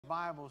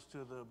Bibles to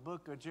the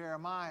book of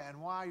Jeremiah.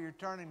 And while you're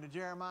turning to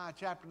Jeremiah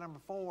chapter number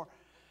 4,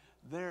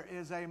 there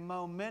is a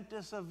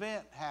momentous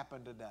event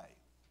happened today.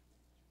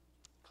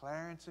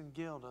 Clarence and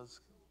Gilda's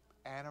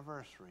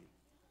anniversary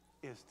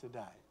is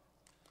today.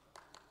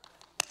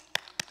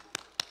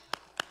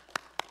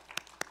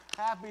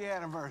 Happy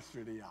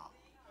anniversary to y'all.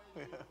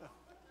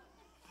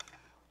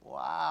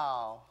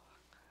 Wow.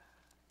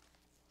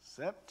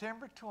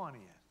 September 20th.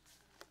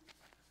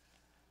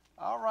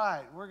 All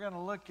right, we're going to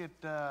look at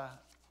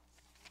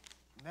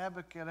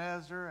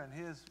Nebuchadnezzar and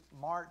his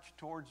march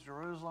towards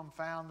Jerusalem,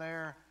 found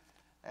there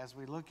as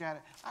we look at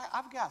it.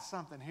 I've got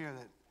something here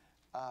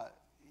that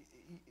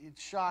it'd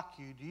shock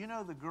you. Do you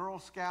know the Girl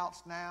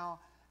Scouts now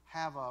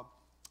have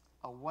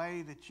a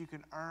way that you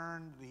can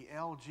earn the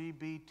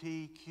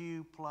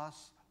LGBTQ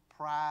plus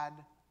pride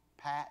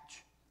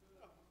patch?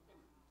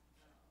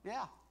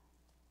 Yeah.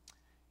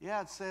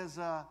 Yeah, it says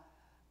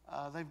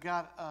they've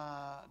got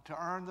to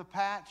earn the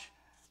patch,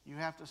 you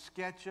have to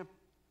sketch a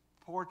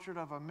portrait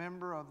of a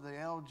member of the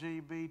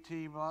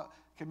LGBT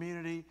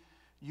community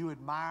you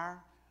admire,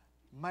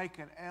 make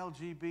an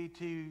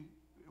LGBT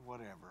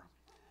whatever,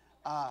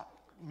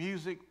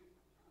 music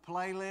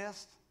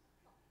playlist,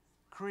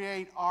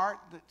 create art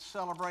that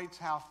celebrates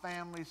how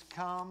families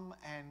come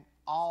and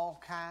all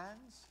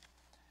kinds,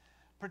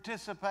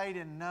 participate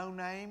in No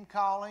Name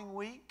Calling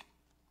Week,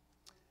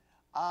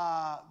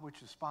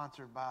 which is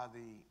sponsored by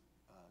the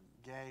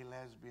Gay,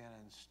 Lesbian,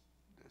 and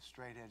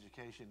Straight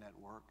Education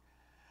Network.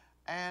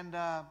 And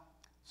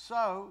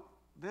so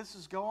this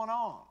is going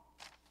on.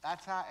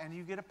 That's how, and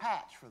you get a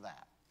patch for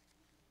that.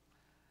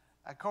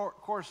 Of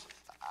course,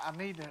 I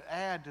need to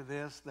add to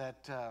this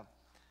that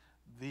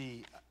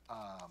they've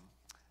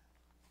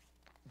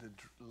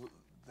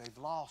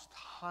lost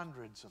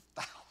hundreds of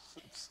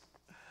thousands.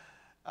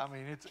 I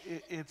mean,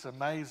 it's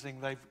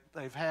amazing.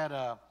 They've had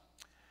at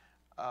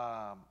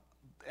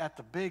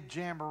the big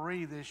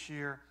jamboree this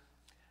year,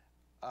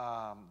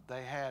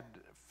 they had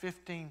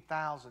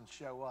 15,000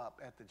 show up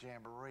at the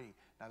jamboree.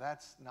 Now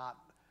that's not,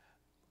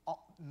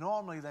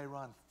 normally they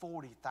run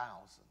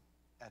 40,000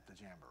 at the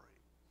jamboree.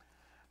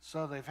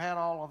 So they've had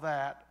all of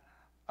that.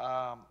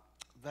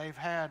 They've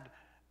had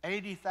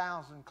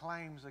 80,000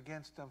 claims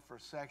against them for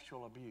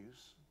sexual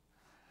abuse.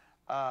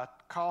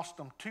 Cost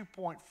them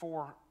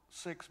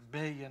 $2.46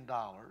 billion.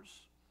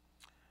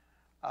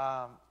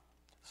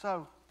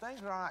 So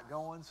things are not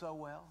going so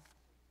well.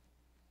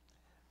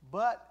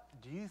 But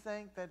do you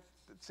think that,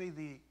 see,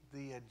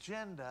 the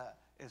agenda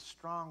is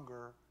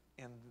stronger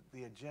in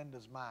the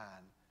agenda's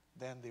mind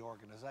than the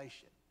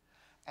organization?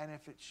 And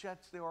if it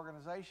shuts the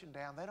organization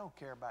down, they don't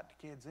care about the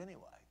kids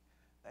anyway.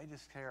 They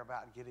just care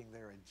about getting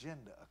their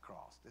agenda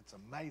across. It's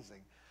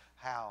amazing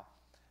how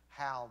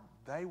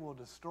they will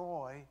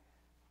destroy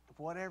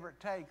whatever it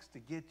takes to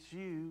get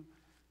you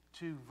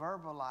to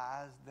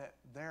verbalize that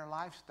their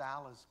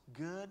lifestyle is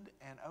good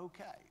and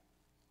okay.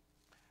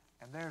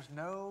 And there's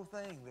no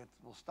thing that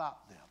will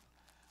stop them.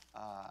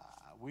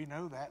 We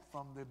know that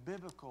from the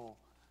biblical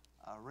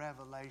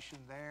revelation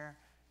there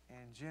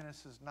in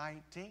Genesis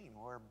 19,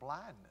 where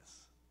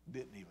blindness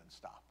didn't even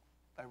stop them.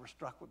 They were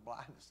struck with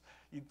blindness.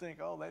 You'd think,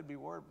 oh, they'd be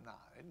worried. Nah,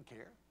 they didn't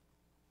care.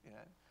 You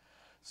know.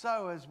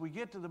 So as we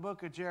get to the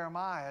book of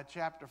Jeremiah,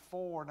 chapter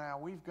 4, now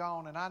we've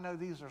gone, and I know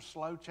these are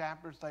slow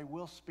chapters. They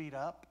will speed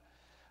up.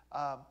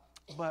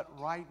 But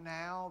right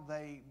now,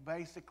 they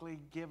basically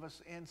give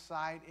us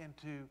insight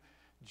into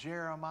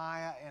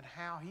Jeremiah and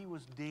how he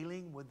was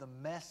dealing with the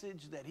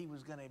message that he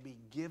was going to be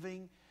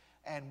giving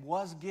and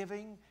was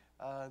giving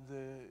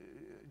the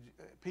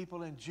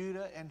people in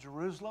Judah and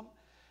Jerusalem.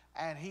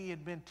 And he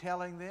had been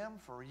telling them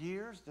for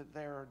years that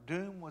their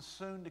doom was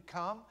soon to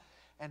come.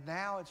 And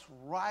now it's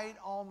right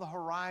on the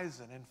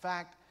horizon. In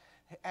fact,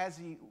 as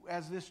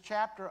this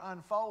chapter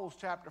unfolds,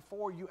 chapter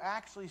 4, you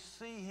actually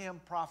see him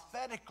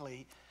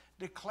prophetically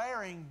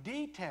declaring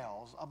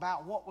details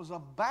about what was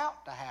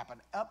about to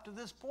happen. Up to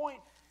this point,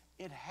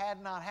 it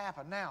had not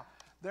happened. Now,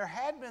 there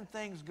had been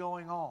things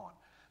going on.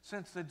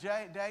 Since the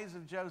days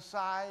of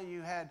Josiah,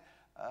 you had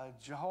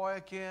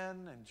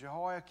Jehoiakim and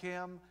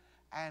Jehoiakim,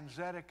 and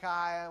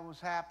Zedekiah was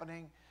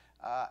happening.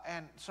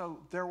 And so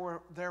there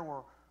were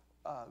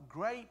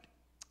great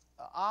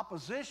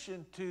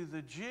opposition to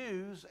the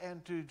Jews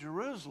and to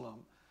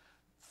Jerusalem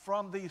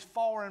from these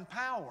foreign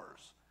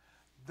powers.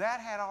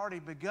 That had already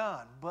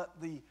begun, but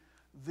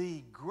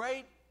the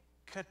great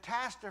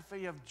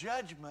catastrophe of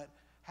judgment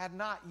had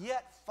not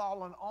yet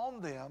fallen on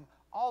them,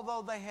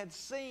 although they had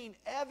seen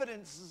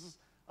evidences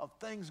of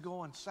things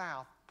going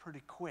south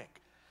pretty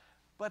quick.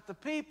 But the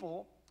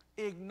people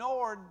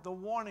ignored the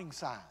warning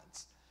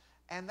signs.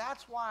 And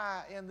that's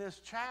why in this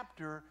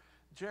chapter,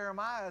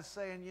 Jeremiah is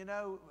saying, you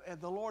know,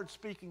 the Lord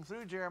speaking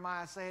through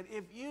Jeremiah saying,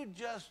 if you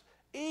just,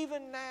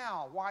 even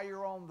now, while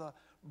you're on the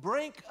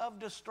brink of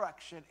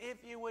destruction, if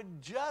you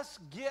would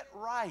just get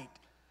right,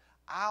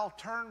 I'll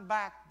turn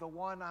back the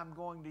one I'm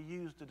going to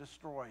use to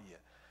destroy you.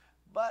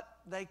 But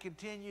they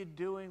continued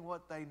doing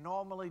what they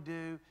normally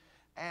do,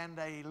 and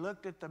they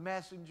looked at the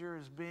messenger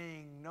as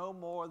being no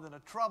more than a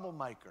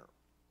troublemaker.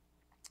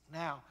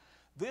 Now,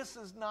 This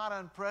is not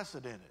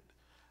unprecedented.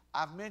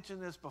 I've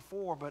mentioned this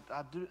before, but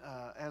I do,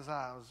 as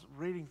I was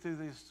reading through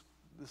this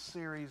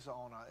series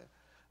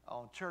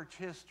on church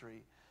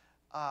history,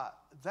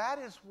 that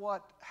is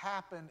what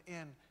happened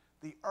in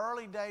the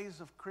early days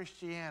of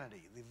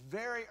Christianity, the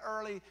very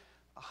early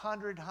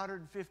 100,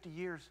 150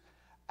 years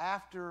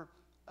after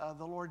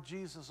the Lord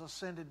Jesus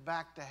ascended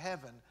back to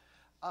heaven.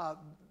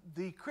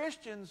 The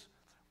Christians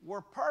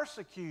were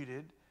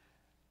persecuted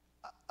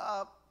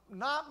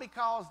not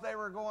because they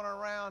were going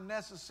around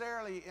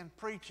necessarily and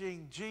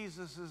preaching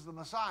Jesus is the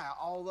Messiah,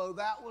 although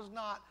that was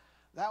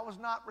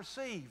not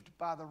received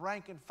by the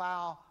rank and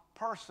file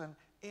person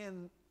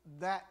in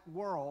that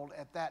world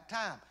at that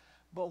time.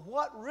 But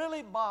what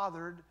really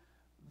bothered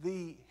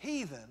the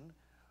heathen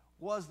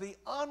was the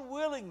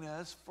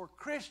unwillingness for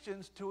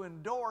Christians to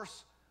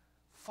endorse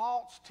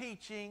false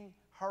teaching,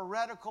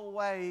 heretical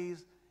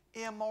ways,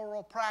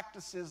 immoral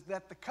practices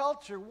that the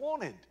culture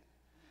wanted.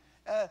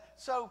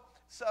 So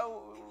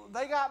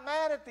they got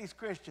mad at these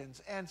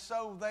Christians, and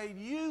so they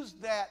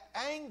used that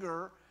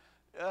anger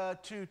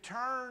to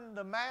turn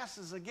the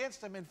masses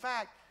against them. In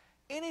fact,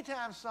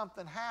 anytime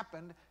something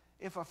happened,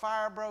 if a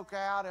fire broke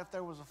out, if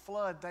there was a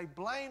flood, they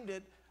blamed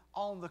it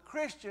on the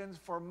Christians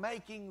for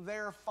making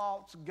their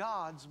false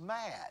gods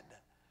mad.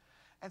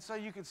 And so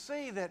you could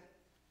see that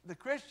the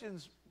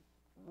Christians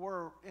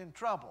were in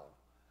trouble.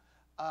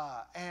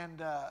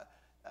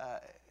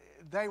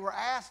 They were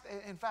asked,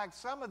 in fact,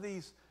 some of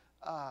these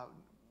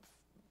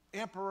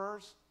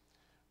emperors,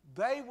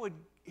 they would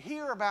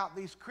hear about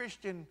these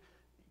Christian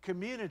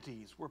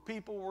communities where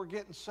people were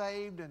getting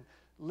saved and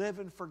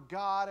living for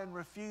God and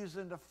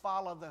refusing to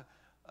follow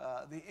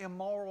the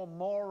immoral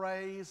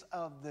mores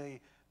of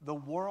the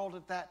world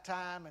at that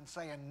time, and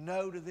saying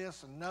no to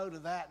this and no to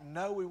that.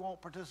 No, we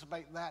won't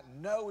participate in that.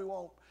 No, we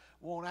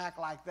won't act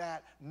like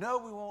that. No,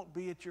 we won't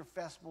be at your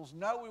festivals.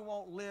 No, we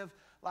won't live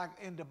like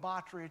in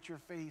debauchery at your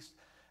feast.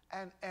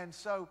 And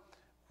so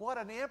what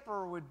an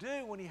emperor would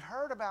do when he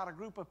heard about a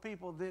group of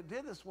people that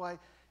did this way,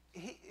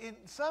 in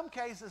some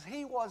cases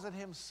he wasn't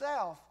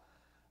himself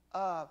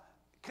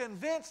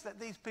convinced that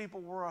these people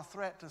were a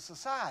threat to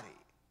society.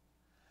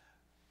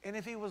 And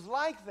if he was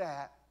like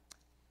that,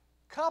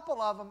 a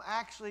couple of them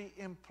actually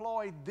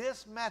employed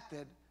this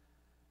method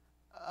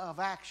of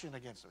action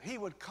against them. He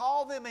would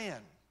call them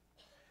in,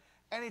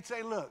 and he'd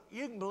say, look,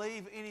 you can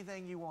believe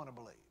anything you want to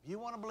believe. You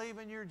want to believe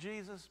in your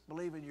Jesus?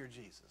 Believe in your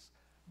Jesus.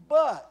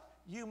 But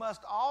you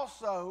must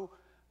also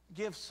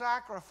give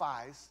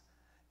sacrifice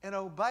and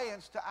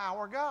obedience to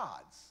our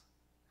gods.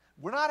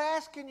 We're not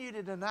asking you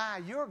to deny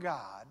your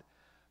God,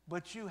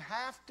 but you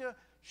have to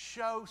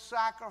show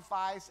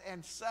sacrifice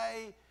and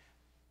say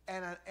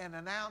and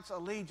announce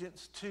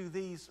allegiance to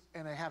these,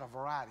 and they had a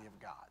variety of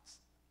gods.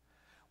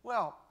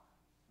 Well,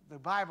 the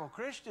Bible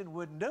Christian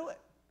wouldn't do it,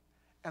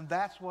 and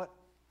that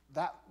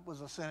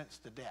was a sentence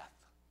to death.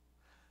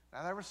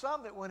 Now, there were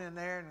some that went in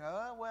there and,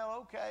 oh, well,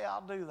 okay,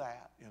 I'll do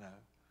that, you know.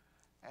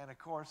 And, of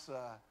course,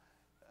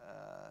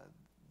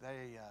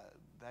 they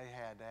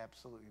had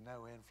absolutely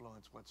no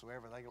influence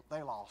whatsoever.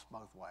 They lost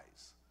both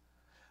ways.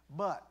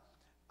 But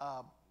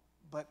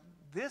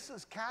this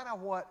is kind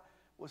of what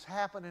was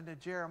happening to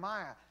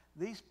Jeremiah.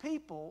 These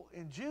people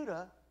in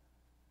Judah,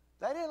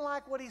 they didn't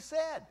like what he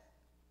said.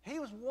 He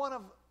was one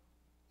of,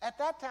 at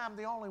that time,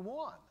 the only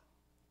one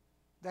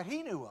that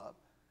he knew of.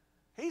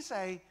 He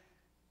say,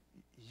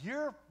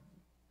 your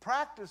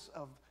practice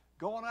of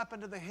going up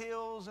into the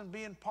hills and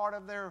being part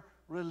of their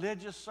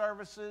religious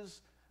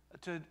services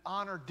to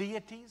honor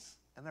deities,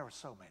 and there were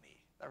so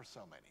many.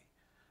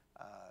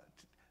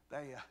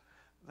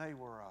 They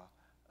were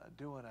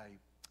doing a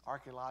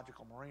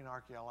marine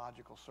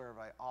archaeological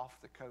survey off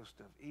the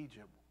coast of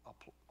Egypt. Of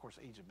course,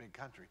 Egypt, big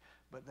country,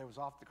 but there was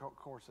off the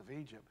coast of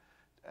Egypt.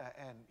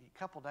 And a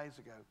couple days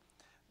ago,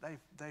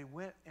 they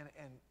went and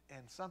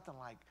something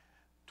like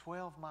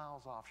 12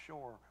 miles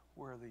offshore,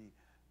 where the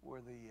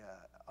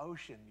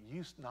ocean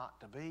used not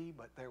to be,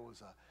 but there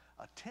was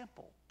a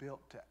temple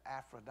built to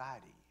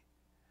Aphrodite.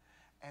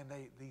 And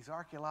these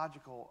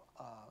archaeological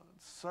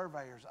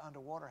surveyors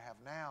underwater have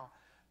now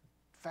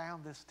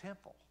found this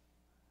temple.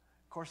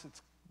 Of course,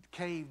 it's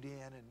caved in,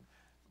 and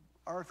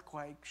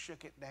earthquake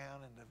shook it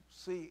down, and the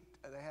sea,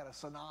 they had a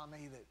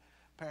tsunami that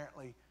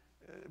apparently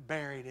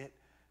buried it.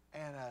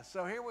 And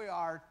so here we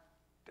are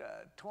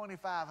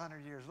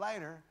 2,500 years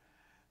later.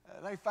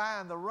 They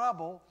find the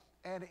rubble,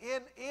 and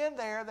in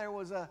there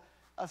was a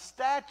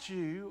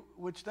statue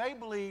which they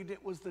believed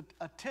it was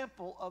a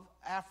temple of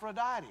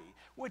Aphrodite,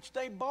 which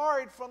they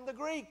borrowed from the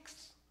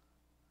Greeks.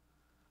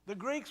 The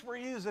Greeks were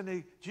using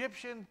the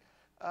Egyptian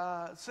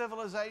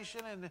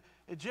civilization, and the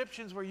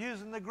Egyptians were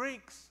using the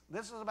Greeks.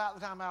 This is about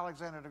the time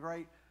Alexander the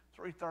Great,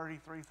 330,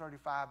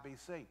 335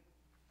 BC.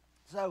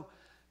 So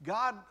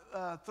God,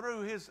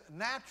 through his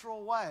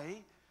natural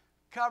way,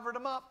 covered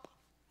them up,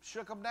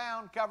 shook them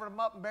down, covered them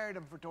up, and buried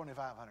them for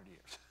 2,500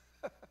 years.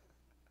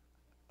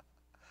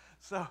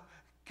 So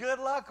good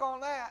luck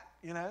on that,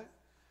 you know.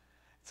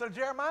 So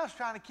Jeremiah's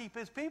trying to keep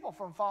his people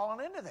from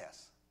falling into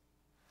this.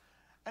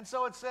 And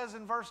so it says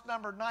in verse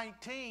number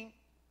 19,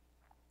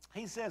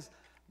 he says,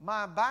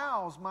 my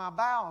bowels, my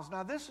bowels.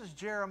 Now this is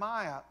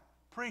Jeremiah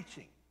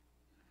preaching.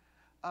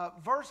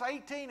 Verse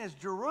 18 is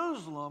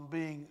Jerusalem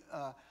being,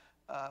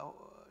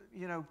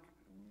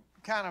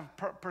 kind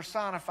of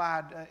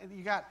personified.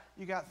 You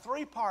got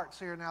three parts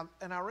here now.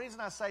 And the reason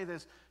I say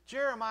this,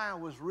 Jeremiah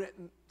was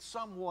written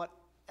somewhat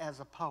as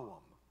a poem.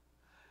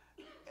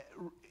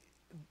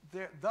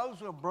 Those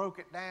who broke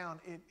it down,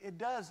 it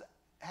does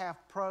have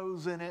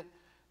prose in it,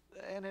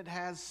 and it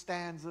has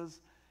stanzas,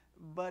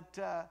 but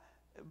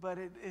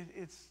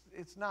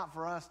it's not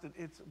for us.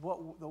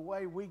 The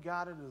way we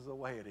got it is the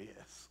way it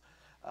is.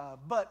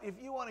 But if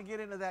you want to get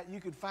into that,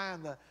 you could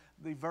find the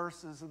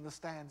verses and the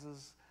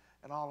stanzas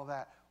and all of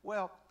that.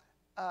 Well,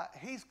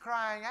 he's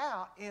crying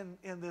out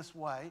in this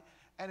way,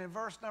 and in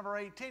verse number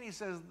 18 he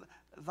says,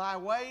 "Thy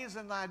ways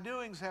and thy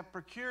doings have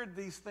procured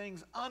these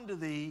things unto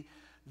thee.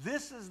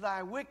 This is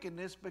thy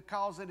wickedness,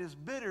 because it is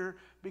bitter,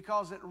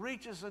 because it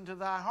reaches into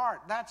thy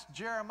heart." That's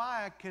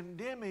Jeremiah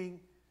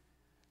condemning,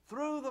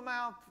 through the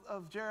mouth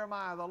of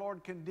Jeremiah, the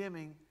Lord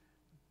condemning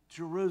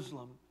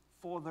Jerusalem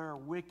for their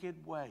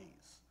wicked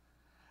ways.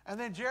 And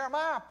then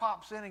Jeremiah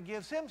pops in and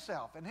gives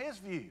himself and his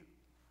view.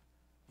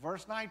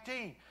 Verse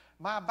 19,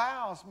 my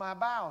bowels, my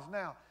bowels.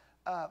 Now,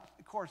 of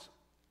course,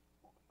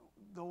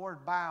 the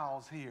word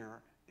bowels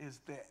here is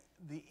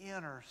the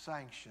inner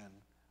sanction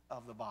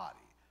of the body.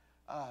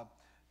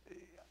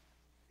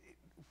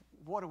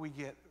 What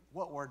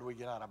word do we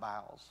get out of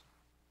bowels?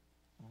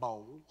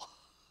 Bowl.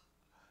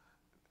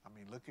 I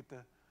mean, look at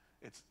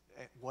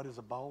what is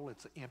a bowl?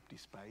 It's an empty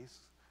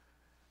space.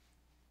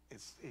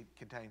 It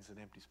contains an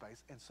empty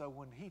space. And so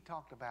when he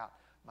talked about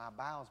my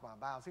bowels,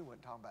 he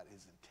wasn't talking about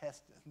his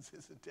intestines.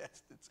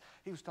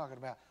 He was talking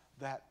about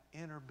that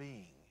inner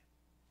being,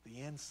 the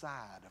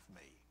inside of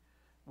me.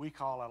 We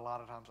call it a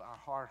lot of times our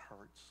heart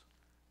hurts.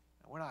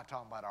 And we're not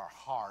talking about our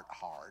heart.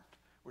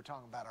 We're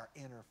talking about our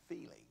inner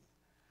feeling.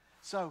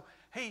 So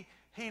he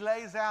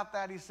lays out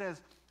that, he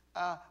says,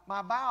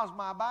 my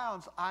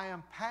bowels, I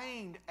am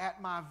pained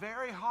at my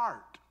very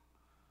heart.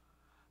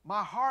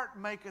 My heart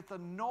maketh a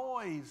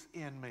noise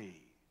in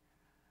me,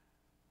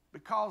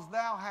 because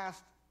I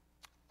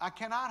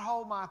cannot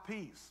hold my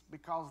peace,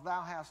 because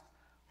thou hast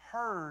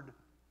heard,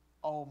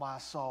 O my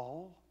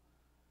soul,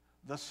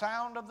 the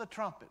sound of the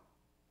trumpet,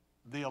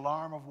 the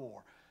alarm of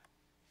war.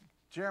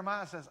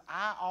 Jeremiah says,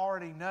 I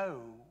already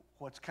know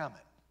what's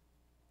coming.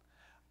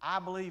 I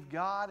believe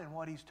God and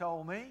what he's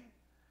told me,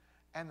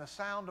 and the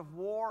sound of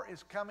war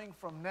is coming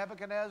from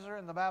Nebuchadnezzar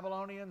and the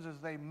Babylonians as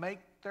they make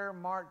their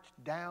march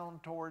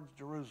down towards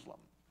Jerusalem.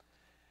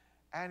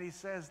 And he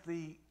says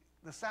the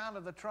sound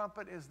of the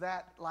trumpet is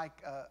that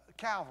like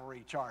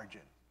cavalry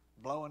charging,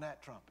 blowing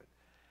that trumpet.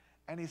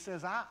 And he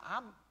says,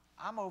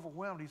 I'm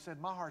overwhelmed. He said,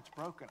 my heart's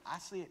broken. I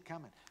see it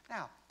coming.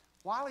 Now,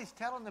 while he's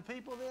telling the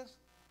people this,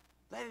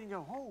 they didn't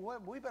go, oh,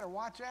 we better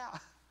watch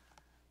out.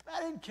 They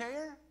didn't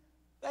care.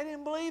 They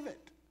didn't believe it.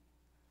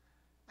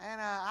 And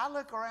I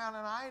look around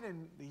tonight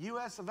in the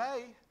U.S. of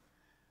A.,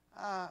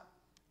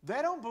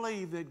 they don't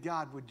believe that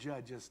God would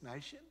judge this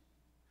nation.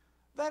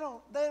 They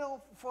don't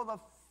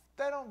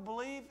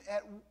believe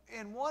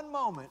in one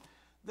moment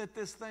that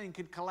this thing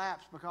could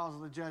collapse because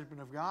of the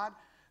judgment of God.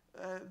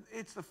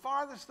 It's the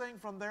farthest thing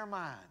from their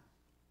mind.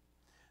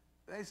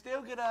 They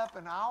still get up,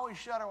 and I always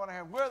shudder when I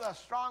hear, we're the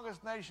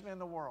strongest nation in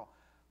the world.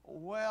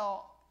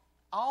 Well,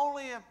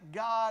 only if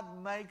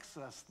God makes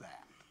us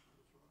that.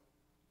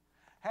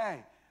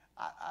 Hey,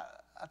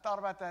 I thought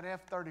about that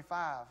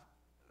F-35.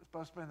 It's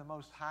supposed to be the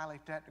most highly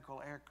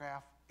technical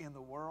aircraft in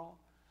the world.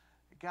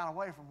 It got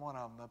away from one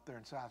of them up there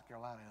in South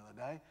Carolina the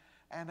other day,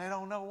 and they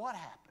don't know what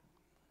happened.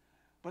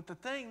 But the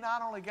thing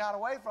not only got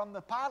away from,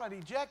 the pilot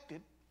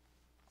ejected,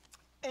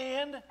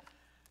 and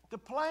the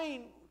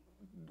plane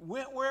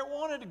went where it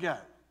wanted to go.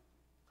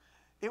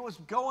 It was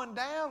going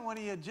down when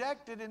he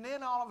ejected, and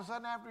then all of a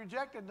sudden after he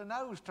ejected, the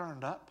nose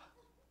turned up.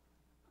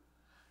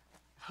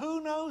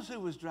 Who knows who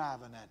was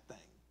driving that thing?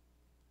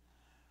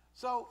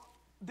 So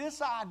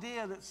this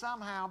idea that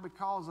somehow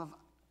because of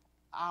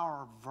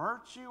our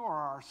virtue or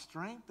our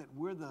strength that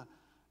we're the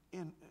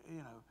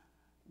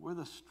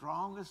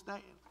strongest.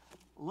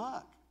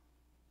 Look,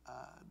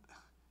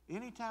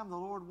 anytime the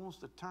Lord wants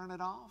to turn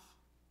it off,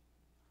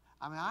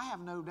 I mean, I have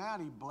no doubt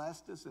he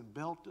blessed us and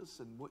built us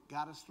and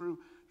got us through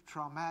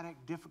traumatic,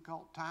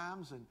 difficult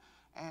times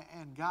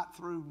and got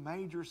through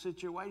major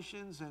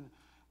situations.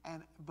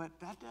 But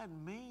that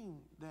doesn't mean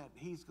that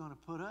he's going to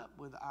put up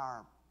with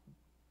our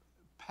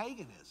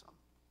paganism,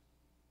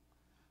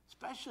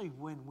 especially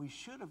when we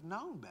should have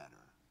known better.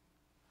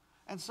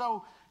 And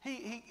so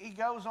he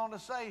goes on to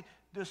say,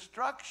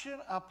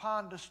 destruction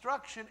upon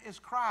destruction is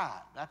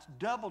cried. That's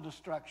double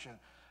destruction.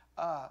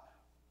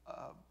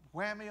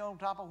 Whammy on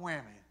top of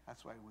whammy.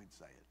 That's the way we'd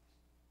say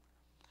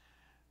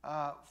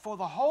it. For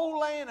the whole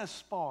land is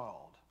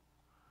spoiled.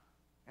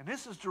 And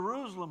this is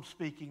Jerusalem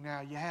speaking now.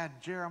 You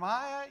had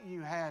Jeremiah,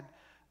 you had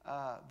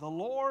the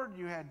Lord,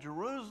 you had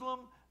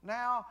Jerusalem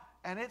now,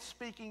 and it's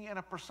speaking in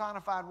a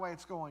personified way.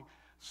 It's going,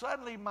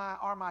 suddenly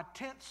are my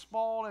tents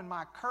spoiled and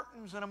my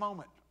curtains in a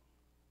moment.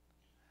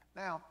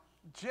 Now,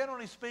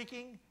 generally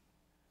speaking,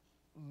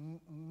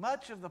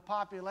 much of the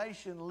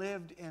population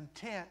lived in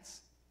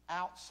tents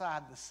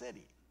outside the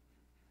city.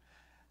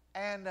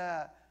 And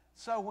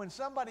so when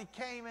somebody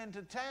came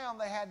into town,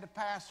 they had to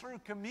pass through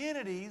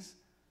communities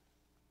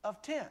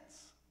of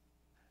tents.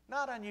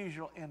 Not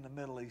unusual in the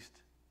Middle East.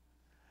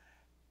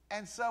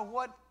 And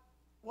so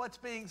what's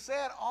being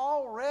said,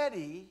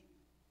 already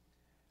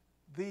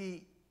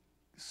the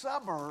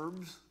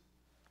suburbs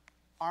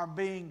are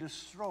being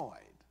destroyed.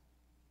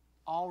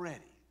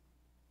 Already.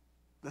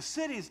 The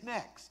city's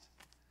next.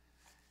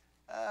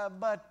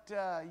 But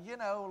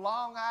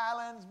Long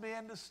Island's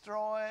being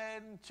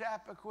destroyed, and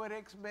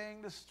Chappaquiddick's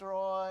being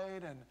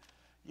destroyed, and,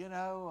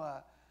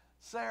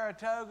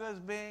 Saratoga's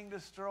being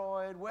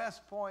destroyed,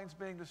 West Point's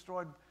being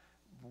destroyed,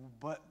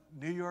 but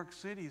New York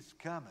City's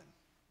coming.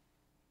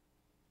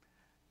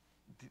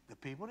 The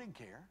people didn't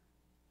care.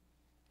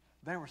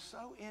 They were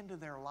so into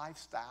their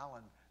lifestyle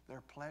and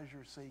their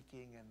pleasure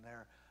seeking and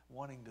their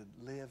wanting to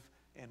live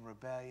in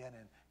rebellion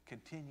and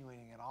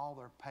continuing in all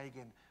their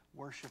pagan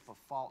worship of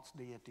false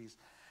deities.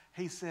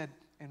 He said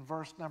in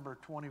verse number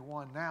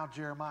 21, now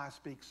Jeremiah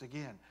speaks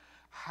again.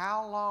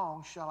 How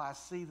long shall I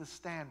see the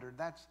standard?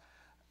 That's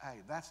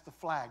the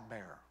flag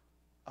bearer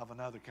of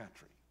another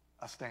country,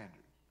 a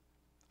standard.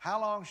 How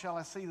long shall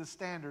I see the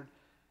standard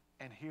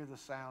and hear the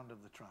sound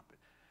of the trumpet?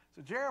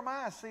 So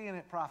Jeremiah is seeing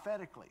it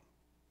prophetically.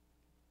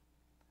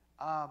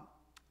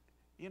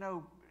 In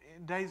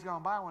days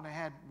gone by when they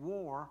had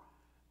war,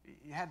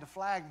 you had the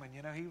flagman,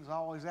 he was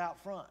always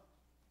out front.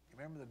 You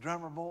remember the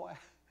drummer boy,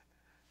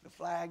 the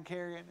flag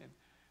carrying,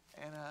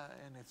 and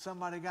if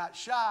somebody got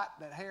shot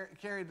that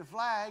carried the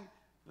flag,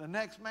 the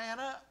next man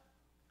up.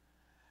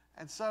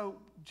 And so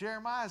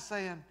Jeremiah is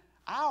saying,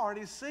 I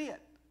already see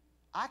it.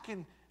 I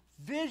can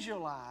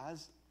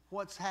visualize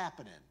what's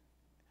happening.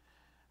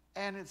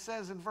 And it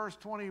says in verse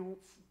 22,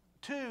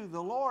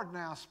 the Lord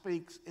now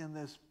speaks in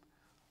this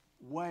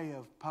way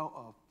of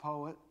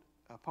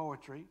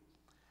poetry.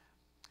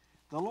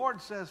 The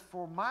Lord says,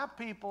 for my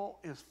people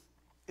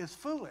is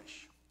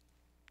foolish.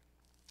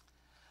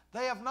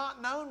 They have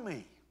not known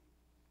me.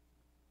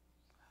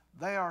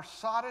 They are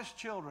sottish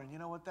children. You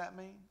know what that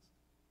means?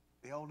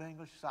 The Old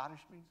English,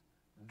 sottish means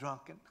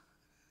drunken.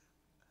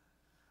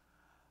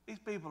 These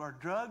people are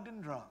drugged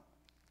and drunk.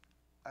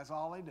 That's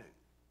all they do.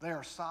 They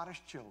are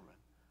sottish children.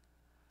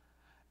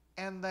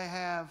 And they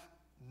have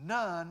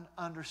none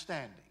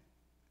understanding.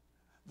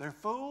 They're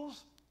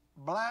fools,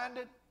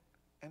 blinded,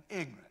 and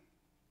ignorant.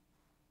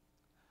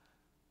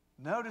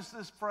 Notice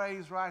this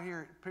phrase right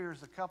here. It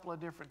appears a couple of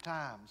different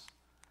times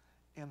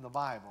in the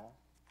Bible.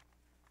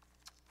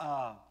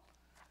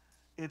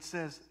 It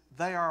says,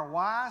 they are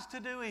wise to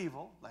do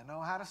evil. They know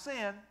how to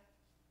sin.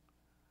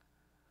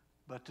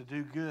 But to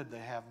do good, they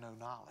have no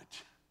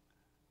knowledge.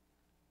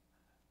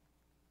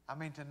 I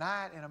mean,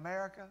 tonight in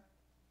America,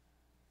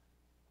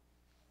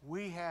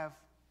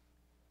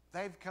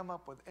 they've come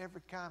up with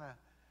every kind of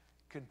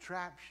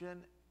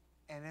contraption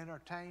and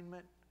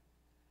entertainment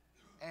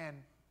and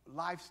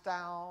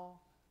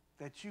lifestyle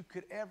that you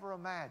could ever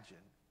imagine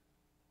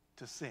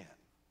to sin.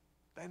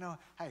 They know,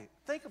 hey,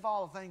 think of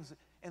all the things that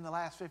in the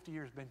last 50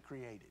 years been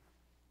created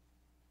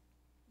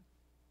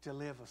to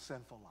live a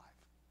sinful life.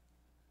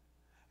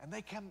 And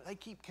they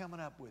keep coming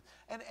up with,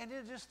 and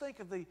just think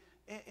of the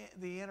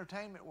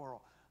entertainment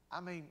world. I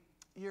mean,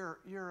 your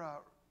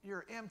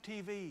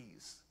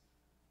MTVs,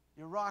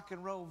 your rock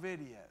and roll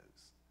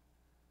videos,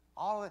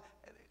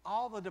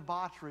 all the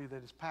debauchery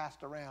that is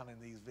passed around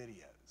in these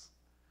videos,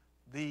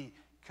 the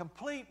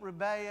complete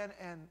rebellion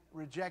and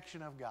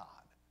rejection of God.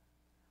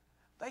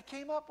 They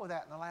came up with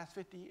that in the last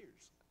 50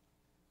 years.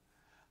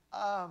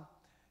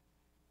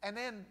 And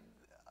then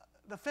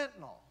the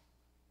fentanyl,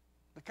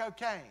 the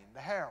cocaine,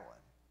 the heroin.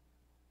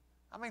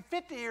 I mean,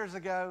 50 years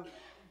ago,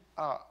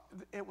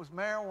 it was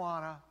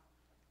marijuana,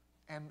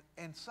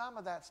 and some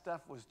of that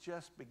stuff was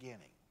just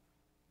beginning.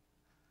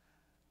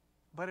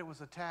 But it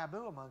was a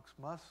taboo amongst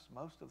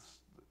most of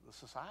the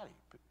society.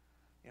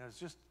 It's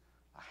just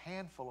a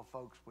handful of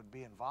folks would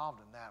be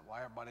involved in that,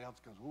 while everybody else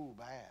goes, ooh,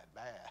 bad,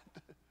 bad.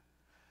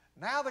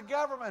 Now the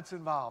government's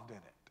involved in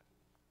it.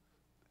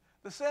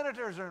 The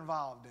senators are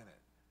involved in it.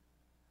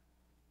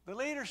 The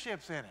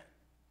leadership's in it.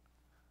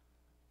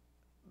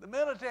 The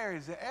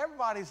military's in it.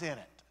 Everybody's in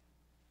it.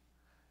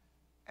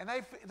 And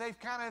they've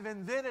kind of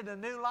invented a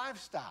new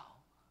lifestyle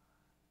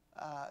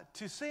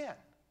to sin.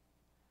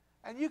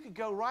 And you could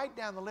go right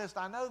down the list.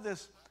 I know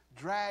this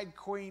drag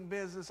queen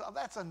business,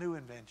 that's a new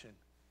invention.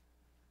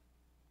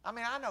 I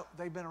mean, I know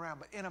they've been around,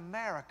 but in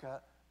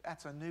America,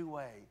 that's a new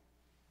way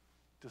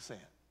to sin.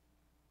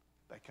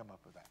 They come up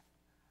with that.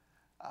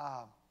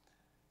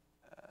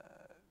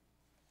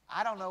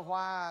 I don't know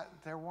why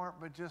there weren't,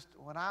 but just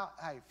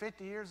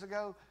 50 years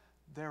ago,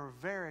 there were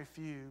very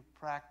few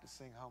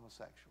practicing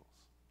homosexuals.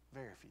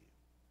 Very few.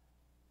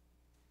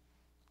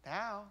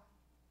 Now,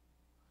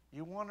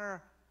 you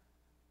wonder,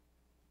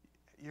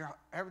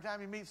 every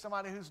time you meet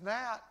somebody who's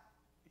not,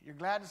 you're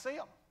glad to see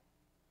them.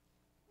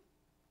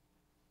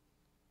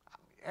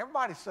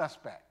 Everybody's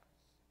suspect.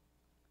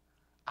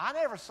 I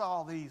never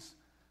saw these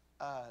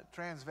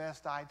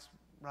transvestites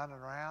running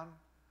around.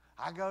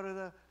 I go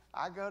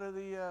to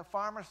the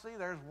pharmacy,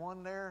 there's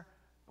one there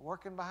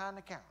working behind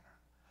the counter.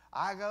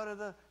 I go to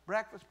the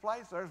breakfast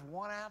place, there's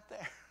one out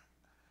there.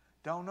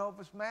 Don't know if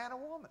it's man or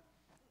woman.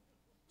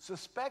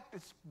 Suspect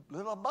it's a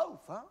little of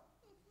both, huh?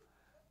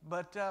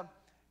 But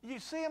you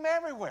see them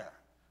everywhere.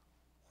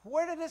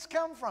 Where did this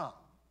come from?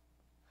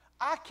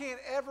 I can't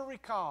ever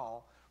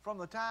recall from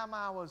the time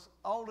I was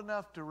old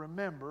enough to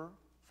remember,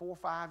 4 or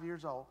 5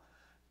 years old,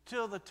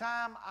 till the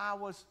time I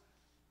was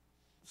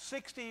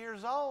 60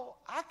 years old,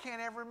 I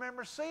can't ever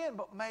remember seeing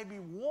but maybe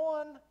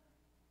one.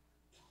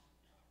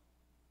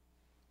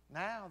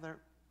 Now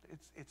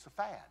it's a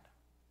fad.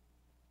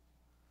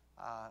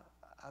 I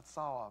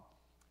saw a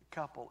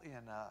couple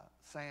in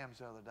Sam's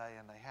the other day,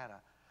 and they had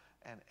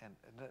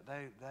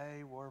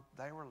they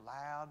were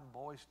loud and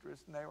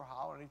boisterous, and they were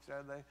hollering at each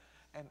other.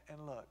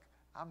 And look,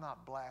 I'm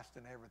not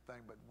blasting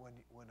everything, but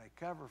when they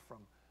cover from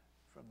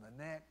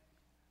the neck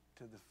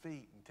to the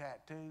feet and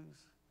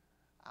tattoos,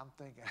 I'm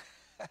thinking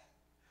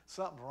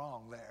something's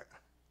wrong there.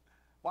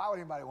 Why would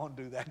anybody want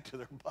to do that to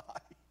their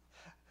body?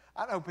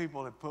 I know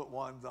people that put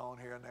ones on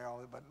here and there,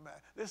 but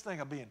this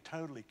thing of being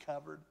totally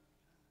covered,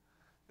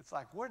 it's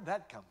like, where'd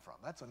that come from?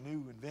 That's a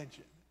new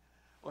invention.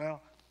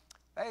 Well,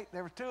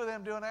 there were two of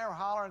them doing, they were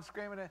hollering and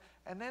screaming,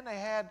 and then they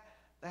had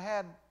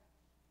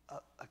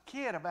a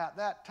kid about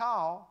that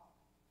tall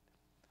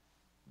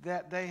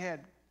that they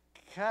had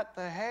cut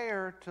the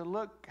hair to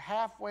look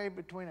halfway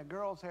between a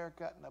girl's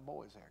haircut and a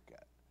boy's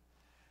haircut.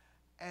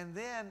 And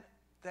then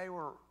they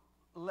were,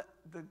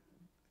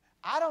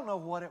 I don't know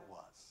what it was.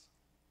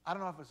 I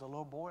don't know if it's a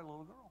little boy or a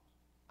little girl.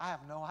 I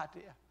have no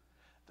idea.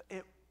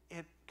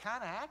 It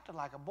kind of acted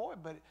like a boy,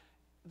 but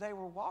they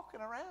were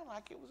walking around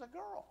like it was a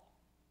girl.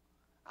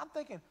 I'm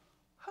thinking,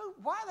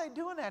 why are they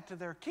doing that to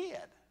their kid?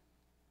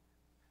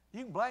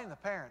 You can blame the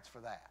parents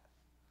for that.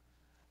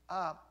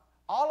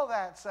 All of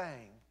that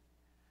saying,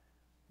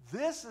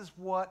 this is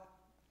what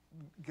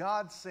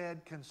God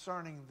said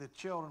concerning the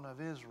children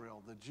of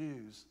Israel, the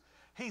Jews.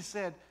 He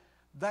said,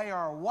 they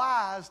are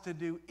wise to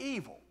do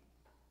evil,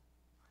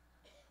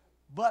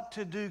 but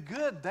to do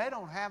good, they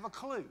don't have a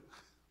clue.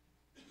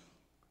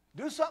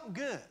 Do something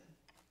good,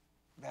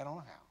 they don't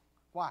know how.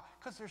 Why?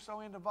 Because they're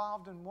so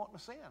involved in wanting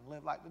to sin,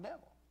 live like the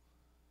devil.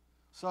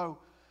 So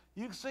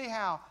you can see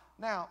how,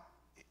 now,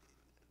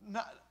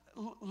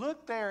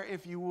 look there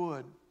if you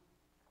would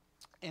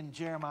in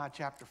Jeremiah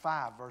chapter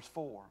 5, verse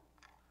 4.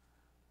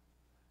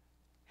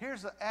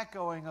 Here's the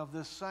echoing of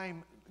this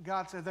same,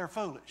 God said they're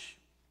foolish.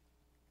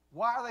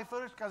 Why are they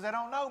foolish? Because they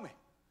don't know me.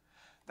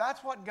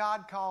 That's what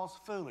God calls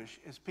foolish,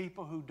 is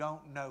people who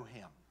don't know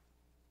him.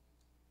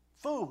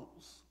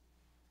 Fools.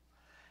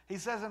 He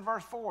says in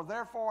verse 4,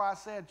 therefore I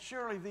said,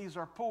 surely these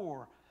are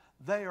poor,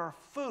 they are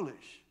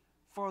foolish,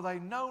 for they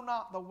know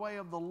not the way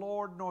of the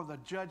Lord, nor the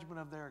judgment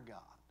of their God.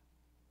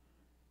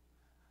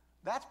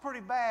 That's pretty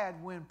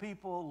bad when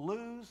people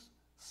lose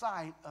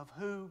sight of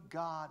who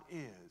God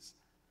is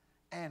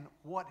and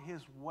what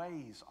his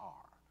ways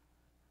are.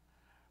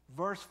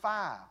 Verse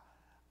 5,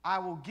 I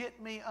will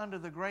get me unto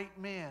the great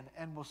men,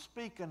 and will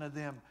speak unto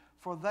them,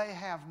 for they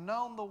have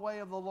known the way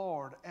of the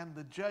Lord, and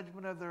the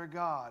judgment of their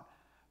God.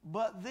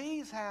 But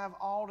these have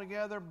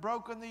altogether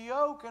broken the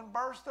yoke and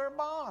burst their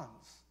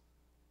bonds.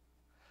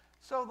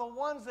 So the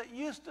ones that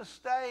used to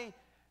stay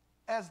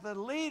as the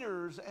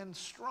leaders and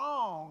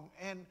strong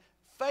and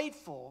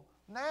faithful,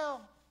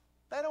 now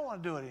they don't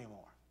want to do it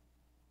anymore.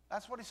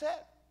 That's what he said.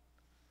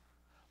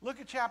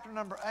 Look at chapter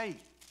number 8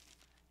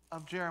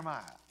 of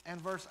Jeremiah and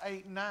verse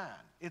 8 and 9.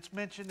 It's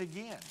mentioned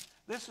again.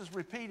 This is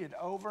repeated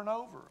over and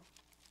over.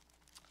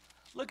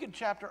 Look at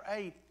chapter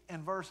 8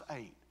 and verse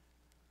 8.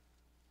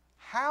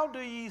 How do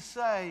ye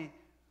say,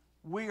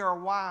 we are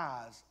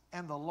wise,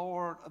 and the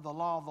law of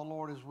the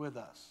Lord is with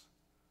us?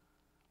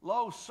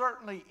 Lo,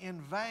 certainly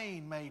in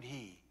vain made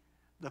he.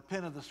 The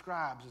pen of the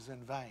scribes is in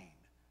vain.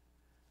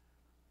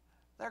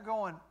 They're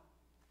going,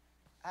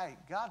 hey,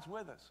 God's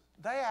with us.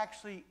 They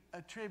actually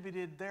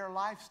attributed their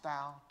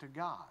lifestyle to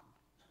God.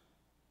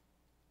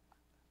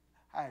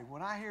 Hey,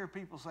 when I hear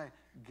people say,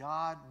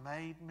 God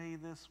made me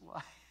this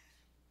way,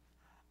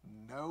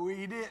 no,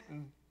 he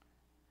didn't.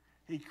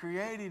 He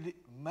created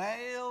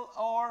male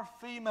or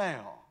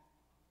female.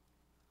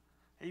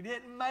 He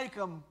didn't make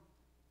them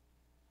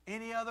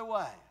any other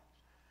way.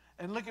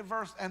 And look at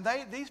verse, and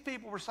these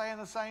people were saying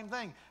the same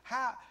thing.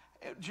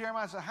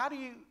 Jeremiah said, how do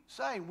you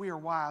say we are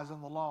wise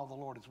and the law of the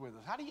Lord is with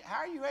us? How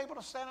are you able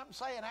to stand up and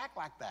say and act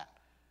like that?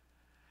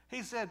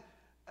 He said,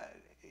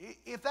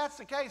 if that's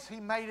the case, he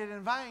made it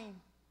in vain.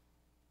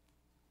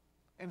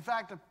 In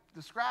fact,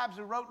 the scribes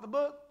who wrote the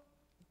book,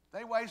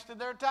 they wasted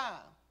their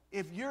time.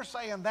 If you're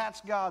saying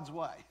that's God's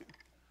way.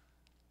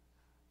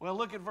 Well,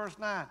 look at verse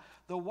 9.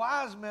 The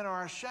wise men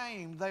are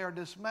ashamed, they are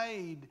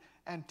dismayed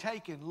and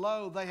taken.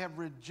 Lo, they have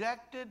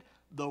rejected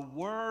the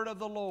word of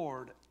the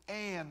Lord,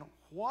 and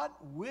what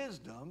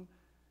wisdom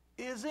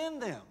is in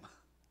them?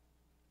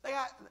 Hey,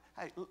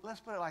 let's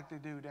put it like they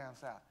do down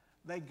south.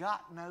 They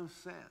got no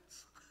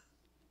sense.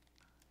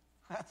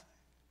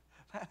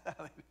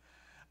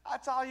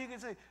 That's all you can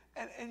see.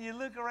 And you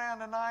look around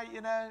tonight,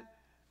 you know,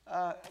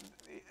 Uh,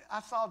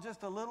 I saw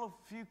just a little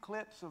few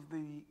clips of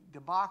the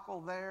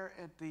debacle there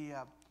at the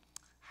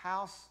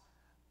House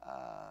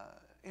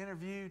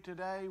interview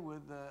today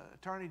with the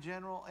Attorney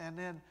General, and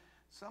then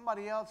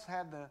somebody else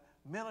had the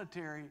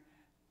military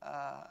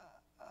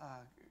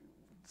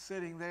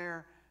sitting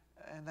there,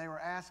 and they were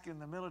asking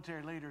the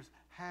military leaders,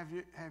 have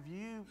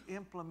you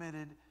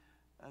implemented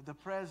the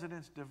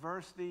president's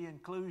diversity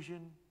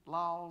inclusion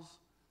laws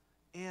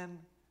in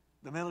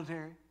the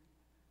military?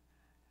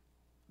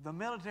 The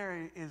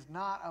military is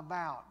not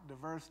about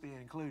diversity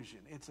and inclusion.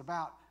 It's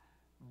about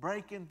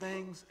breaking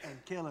things and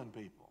killing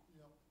people.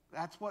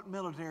 That's what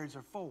militaries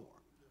are for.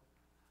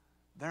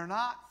 They're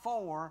not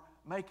for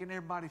making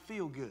everybody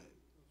feel good.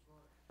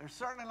 They're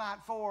certainly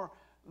not for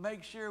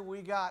make sure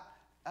we got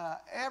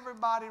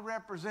everybody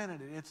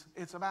represented.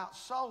 It's about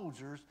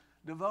soldiers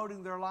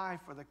devoting their life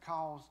for the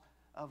cause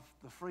of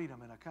the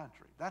freedom in a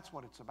country. That's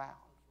what it's about.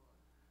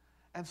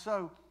 And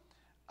so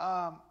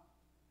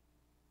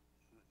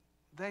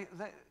they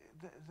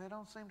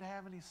don't seem to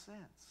have any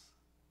sense.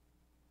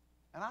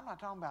 And I'm not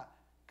talking about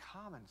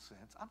common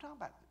sense. I'm talking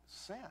about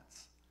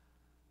sense.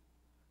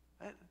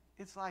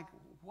 It's like,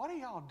 what are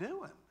y'all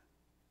doing?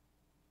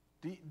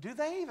 Do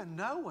they even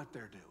know what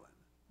they're doing?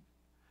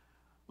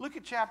 Look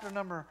at chapter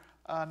number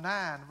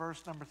 9,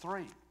 verse number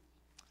 3.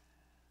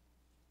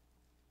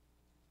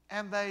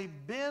 And they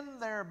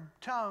bend their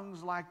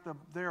tongues like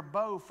their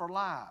bow for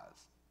lies,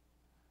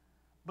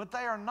 but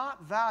they are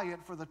not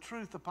valiant for the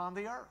truth upon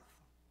the earth.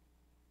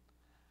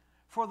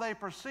 For they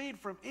proceed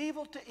from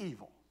evil to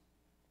evil.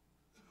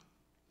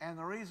 And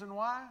the reason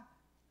why?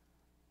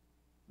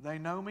 They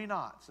know me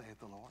not, saith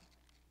the Lord.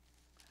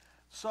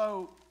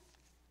 So,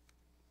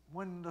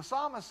 when the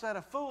psalmist said,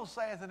 a fool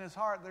saith in his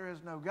heart, there is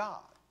no God,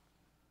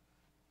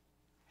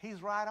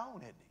 he's right on,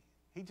 isn't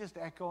he? He's just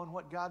echoing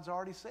what God's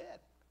already said.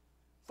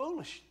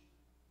 Foolish.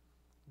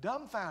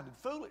 Dumbfounded,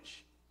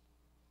 foolish.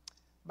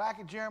 Back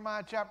in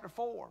Jeremiah chapter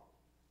 4.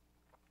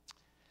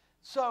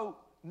 So,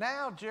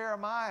 now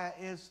Jeremiah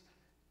is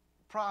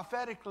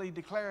prophetically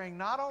declaring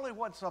not only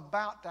what's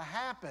about to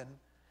happen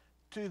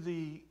to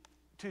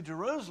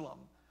Jerusalem,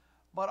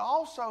 but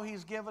also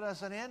he's given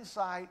us an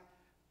insight.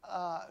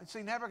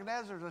 See,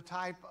 Nebuchadnezzar is a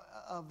type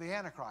of the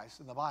Antichrist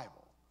in the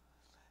Bible.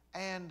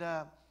 And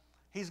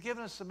he's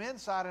given us some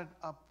insight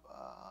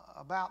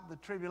about the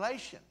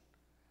tribulation.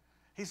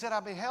 He said,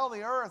 I beheld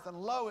the earth, and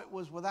lo, it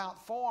was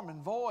without form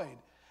and void,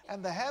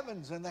 and the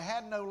heavens, and they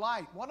had no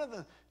light. One of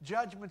the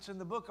judgments in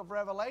the book of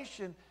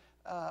Revelation,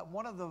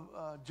 one of the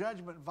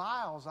judgment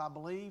vials, I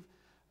believe,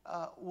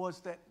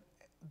 was that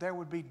there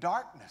would be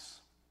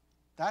darkness.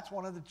 That's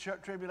one of the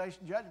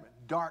tribulation judgment,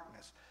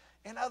 darkness.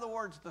 In other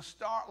words, the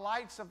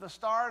lights of the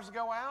stars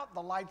go out,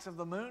 the lights of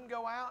the moon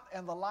go out,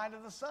 and the light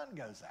of the sun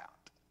goes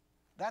out.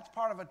 That's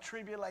part of a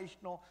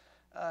tribulational,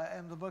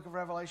 in the book of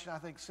Revelation, I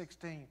think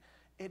 16.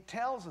 It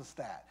tells us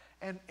that.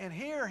 And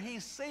here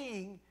he's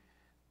seeing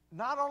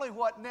not only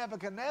what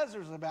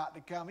Nebuchadnezzar's about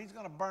to come, he's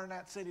going to burn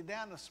that city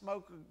down, the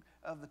smoke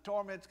of the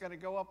torment's going to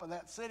go up of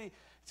that city.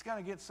 It's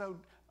going to get so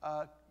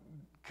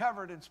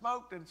covered in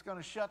smoke that it's going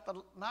to shut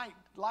the night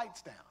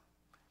lights down.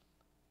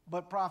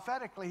 But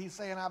prophetically, he's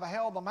saying, I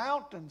beheld the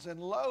mountains, and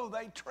lo,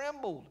 they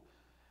trembled,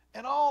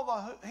 and all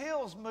the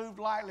hills moved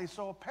lightly.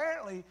 So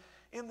apparently,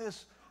 in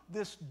this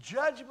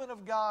judgment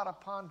of God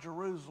upon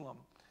Jerusalem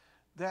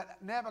that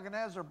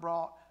Nebuchadnezzar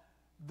brought,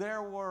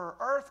 there were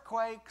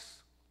earthquakes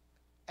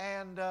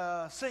and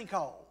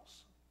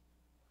sinkholes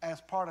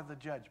as part of the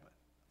judgment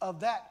of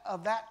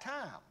that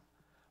time.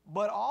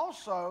 But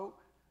also,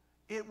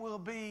 it will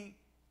be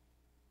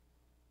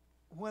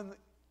when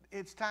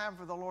it's time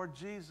for the Lord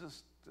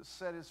Jesus to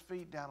set his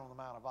feet down on the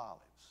Mount of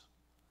Olives.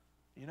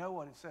 You know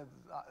what it said?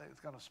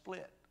 It's going to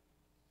split.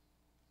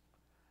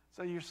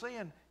 So you're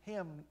seeing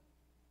him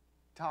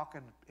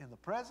talking in the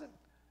present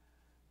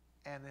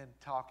and then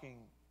talking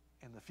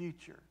in the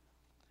future.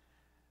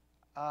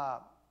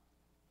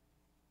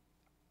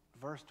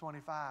 Verse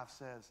 25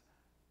 says,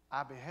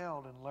 I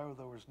beheld, and lo,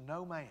 there was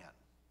no man,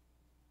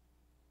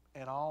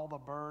 and all the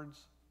birds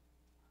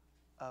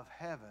of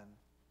heaven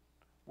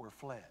were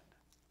fled.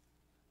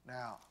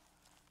 Now,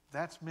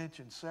 that's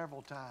mentioned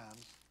several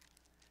times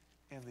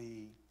in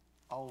the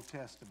Old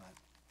Testament,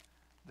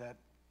 that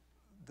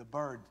the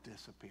birds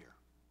disappear.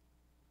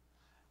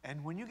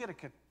 And when you get a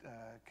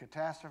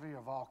catastrophe,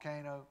 a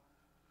volcano,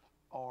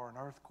 or an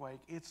earthquake,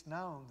 it's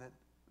known that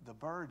the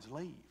birds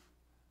leave.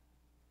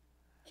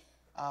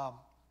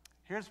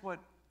 Here's what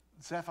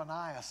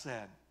Zephaniah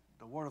said.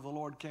 The word of the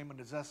Lord came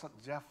into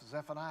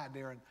Zephaniah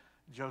during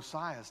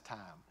Josiah's time.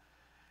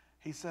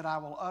 He said, I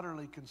will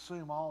utterly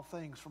consume all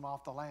things from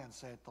off the land,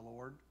 saith the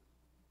Lord.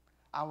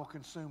 I will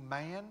consume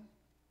man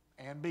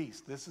and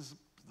beast. This is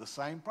the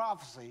same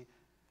prophecy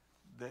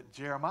that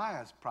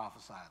Jeremiah is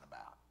prophesying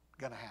about,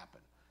 going to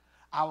happen.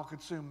 I will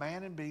consume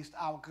man and beast.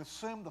 I will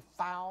consume the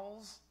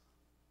fowls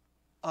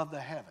of the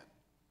heaven,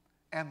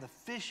 and the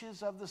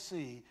fishes of the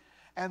sea,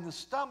 and the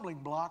stumbling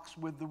blocks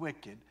with the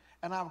wicked,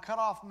 and I will cut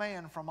off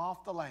man from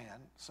off the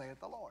land, saith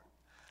the Lord.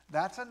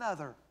 That's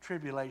another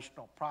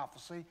tribulational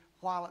prophecy,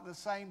 while at the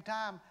same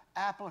time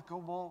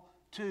applicable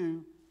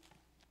to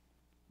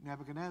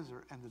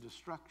Nebuchadnezzar and the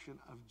destruction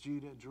of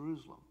Judah and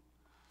Jerusalem.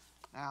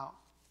 Now,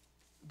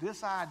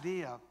 this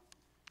idea,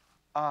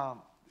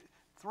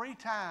 3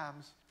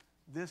 times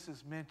this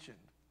is mentioned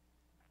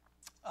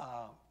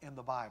in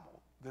the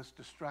Bible, this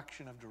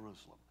destruction of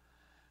Jerusalem.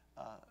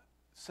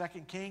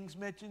 2 Kings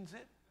mentions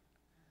it,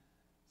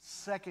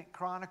 2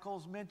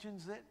 Chronicles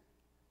mentions it,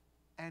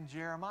 and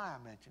Jeremiah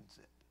mentions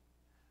it.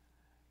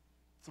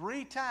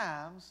 3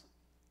 times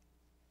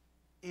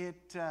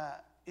it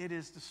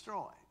is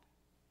destroyed.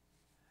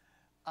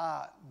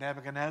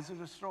 Nebuchadnezzar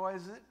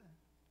destroys it.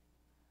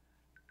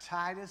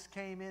 Titus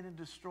came in and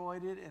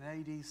destroyed it in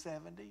AD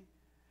 70,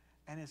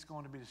 and it's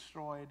going to be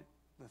destroyed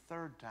the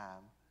 3rd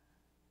time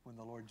when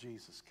the Lord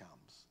Jesus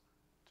comes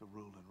to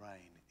rule and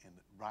reign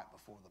right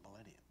before the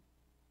millennium,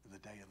 the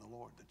day of the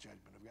Lord, the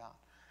judgment of God.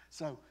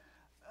 So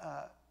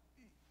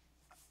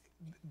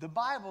the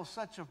Bible's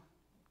such a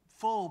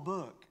full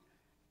book.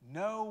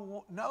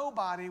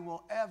 Nobody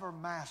will ever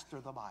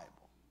master the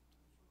Bible.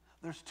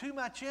 There's too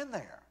much in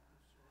there.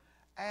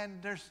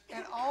 And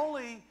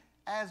only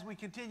as we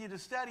continue to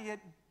study it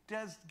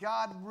does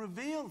God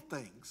reveal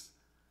things.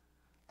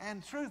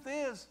 And truth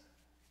is,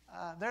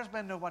 there's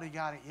been nobody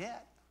got it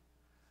yet.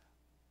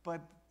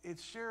 But it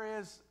sure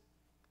is,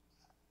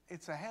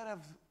 it's ahead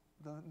of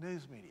the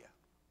news media.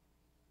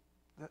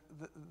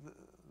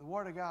 The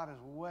Word of God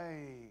is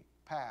way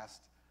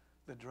past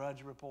the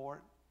Drudge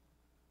Report,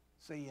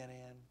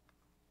 CNN.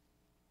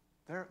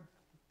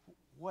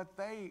 What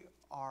they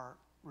are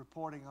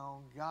reporting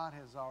on, God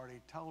has already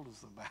told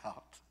us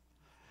about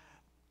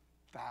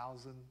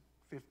 1,000,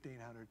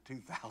 1,500,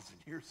 2,000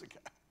 years ago.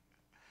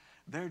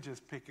 They're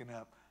just picking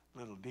up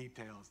little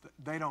details that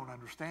they don't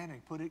understand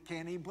and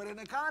can't even put it in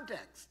a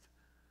context.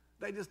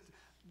 They just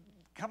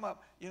come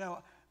up,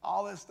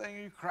 all this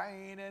thing,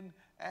 Ukraine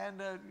and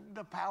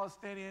the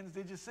Palestinians.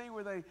 Did you see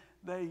where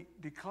they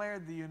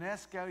declared the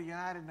UNESCO,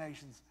 United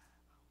Nations?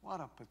 What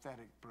a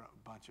pathetic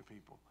bunch of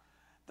people.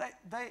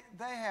 They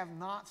have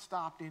not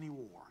stopped any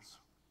wars.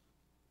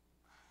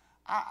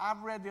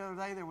 I've read the other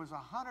day there was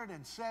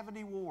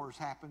 170 wars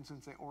happened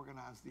since they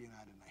organized the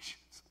United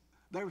Nations.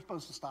 They were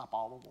supposed to stop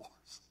all the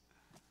wars.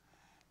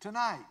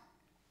 Tonight,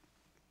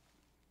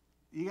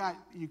 you got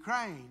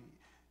Ukraine,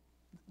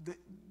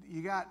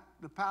 you got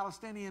the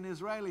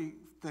Palestinian-Israeli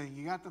thing,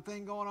 you got the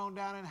thing going on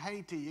down in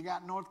Haiti, you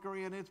got North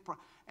Korea and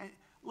and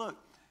look,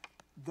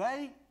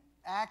 they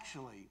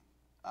actually,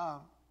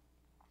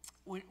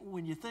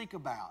 when you think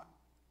about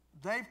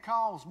it, they've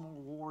caused more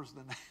wars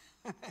than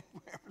they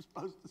were ever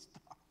supposed to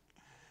start.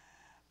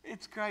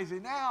 It's crazy.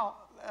 Now,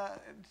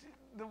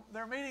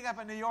 they're meeting up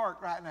in New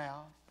York right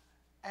now,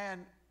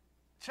 and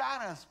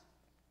China's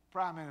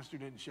prime minister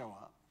didn't show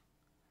up,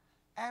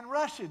 and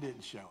Russia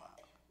didn't show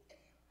up.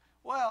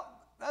 Well,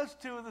 those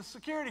 2 of the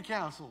Security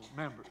Council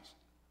members.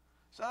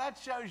 So that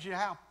shows you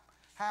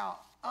how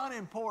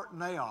unimportant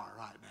they are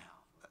right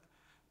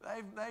now.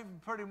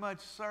 They've pretty much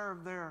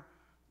served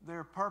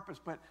their purpose,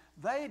 but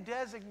they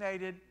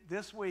designated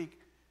this week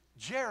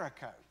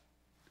Jericho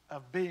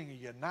of being a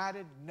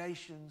United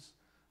Nations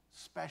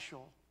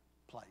special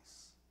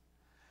place.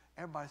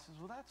 Everybody says,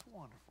 well, that's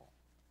wonderful.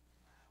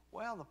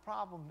 Well, the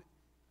problem,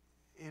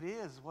 it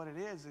is what it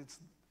is.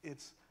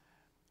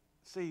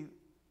 See,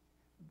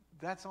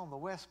 that's on the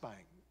West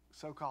Bank,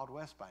 so-called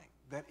West Bank,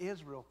 that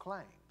Israel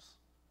claims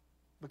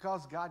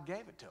because God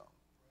gave it to them.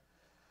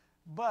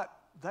 But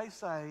they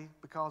say,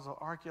 because of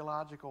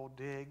archaeological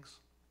digs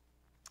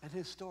and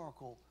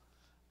historical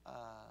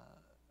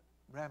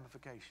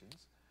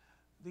ramifications,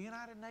 the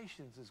United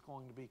Nations is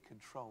going to be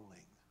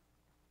controlling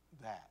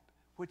that,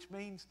 which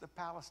means the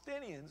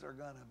Palestinians are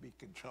going to be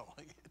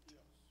controlling it. Yes.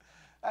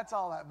 That's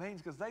all that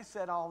means, because they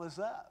set all this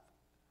up.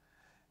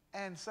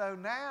 And so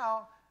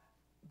now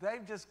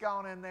they've just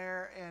gone in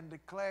there and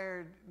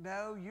declared,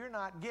 no, you're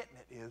not getting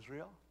it,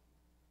 Israel.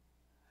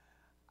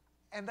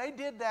 And they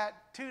did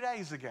that 2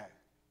 days ago.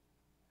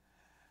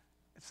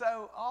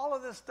 So all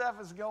of this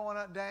stuff is going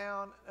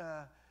down.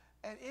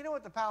 And you know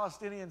what the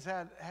Palestinians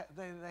had?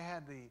 They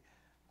had the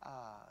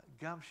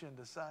gumption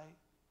to say?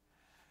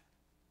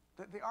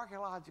 That the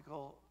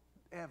archaeological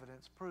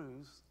evidence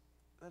proves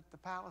that the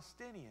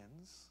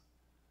Palestinians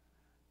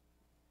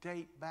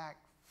date back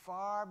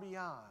far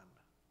beyond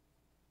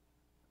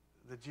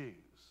the Jews.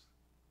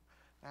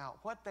 Now,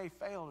 what they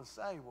failed to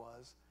say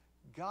was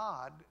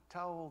God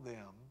told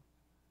them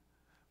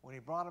when he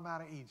brought them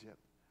out of Egypt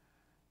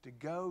to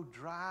go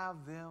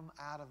drive them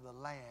out of the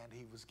land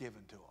he was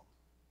given to them.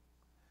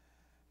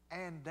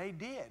 And they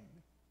did.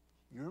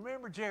 You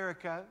remember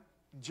Jericho,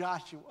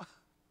 Joshua.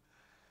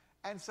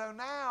 And so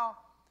now,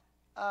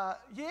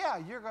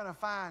 you're going to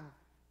find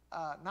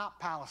not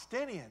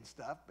Palestinian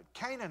stuff, but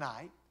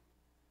Canaanite,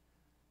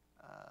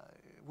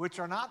 which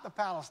are not the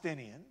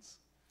Palestinians.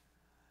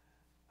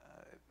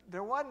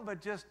 There wasn't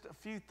but just a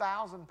few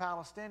thousand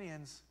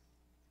Palestinians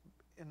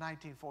in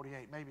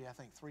 1948, maybe I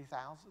think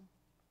 3,000.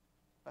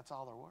 That's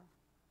all there were.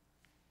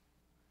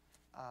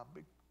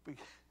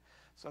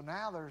 So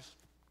now there's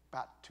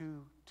about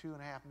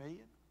 2.5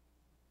 million.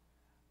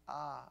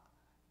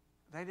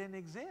 they didn't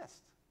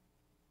exist.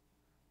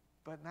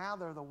 But now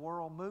they're the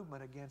world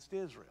movement against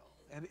Israel.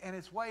 And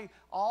it's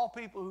all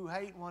people who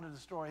hate and want to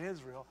destroy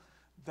Israel,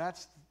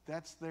 that's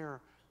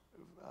their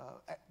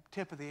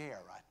tip of the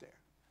air right there.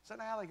 So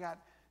now they got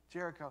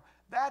Jericho.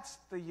 That's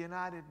the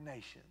United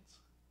Nations,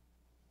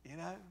 you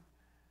know?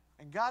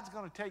 And God's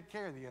going to take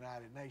care of the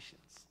United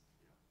Nations.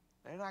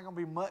 There's not going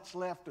to be much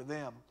left of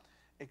them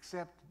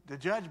except the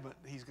judgment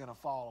he's going to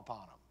fall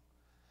upon them.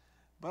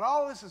 But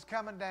all this is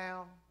coming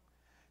down.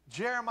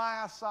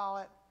 Jeremiah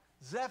saw it.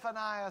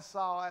 Zephaniah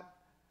saw it.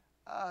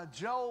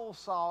 Joel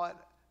saw it.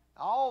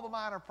 All the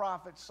minor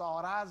prophets saw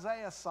it.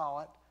 Isaiah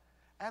saw it.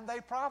 And they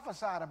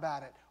prophesied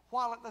about it.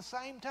 While at the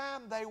same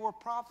time they were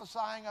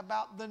prophesying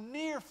about the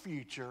near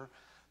future,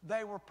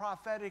 they were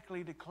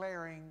prophetically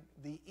declaring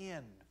the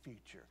end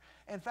future.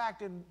 In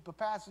fact, in the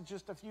passage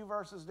just a few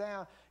verses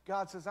down,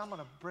 God says, I'm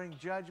going to bring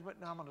judgment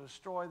and I'm going to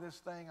destroy this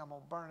thing. I'm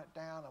going to burn it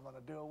down. I'm going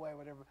to do away with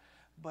whatever.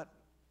 But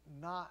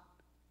not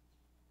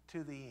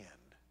to the end.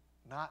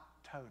 Not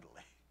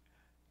totally.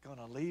 Going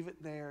to leave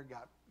it there.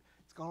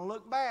 It's going to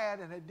look bad,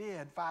 and it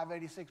did.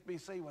 586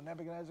 BC, when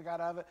Nebuchadnezzar got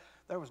out of it,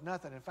 there was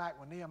nothing. In fact,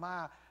 when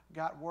Nehemiah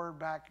got word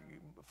back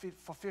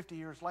for 50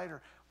 years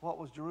later, what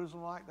was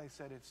Jerusalem like? They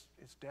said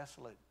it's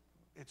desolate,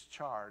 it's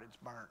charred, it's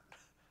burnt.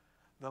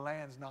 The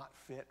land's not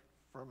fit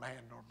for man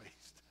nor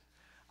beast.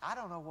 I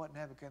don't know what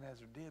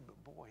Nebuchadnezzar did,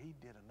 but boy, he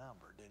did a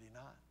number, did he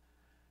not?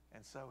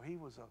 And so he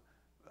was a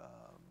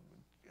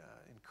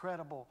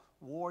incredible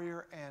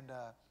warrior and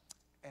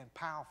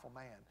powerful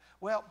man.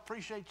 Well,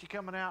 appreciate you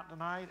coming out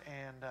tonight,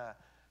 and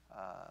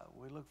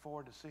we look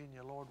forward to seeing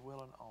you, Lord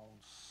willing, on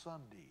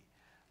Sunday.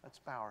 Let's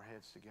bow our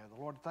heads together.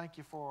 Lord, thank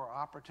you for our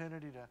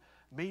opportunity to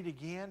meet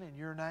again in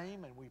your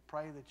name, and we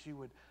pray that you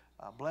would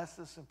bless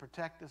us and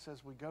protect us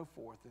as we go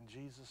forth. In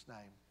Jesus'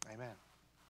 name, amen.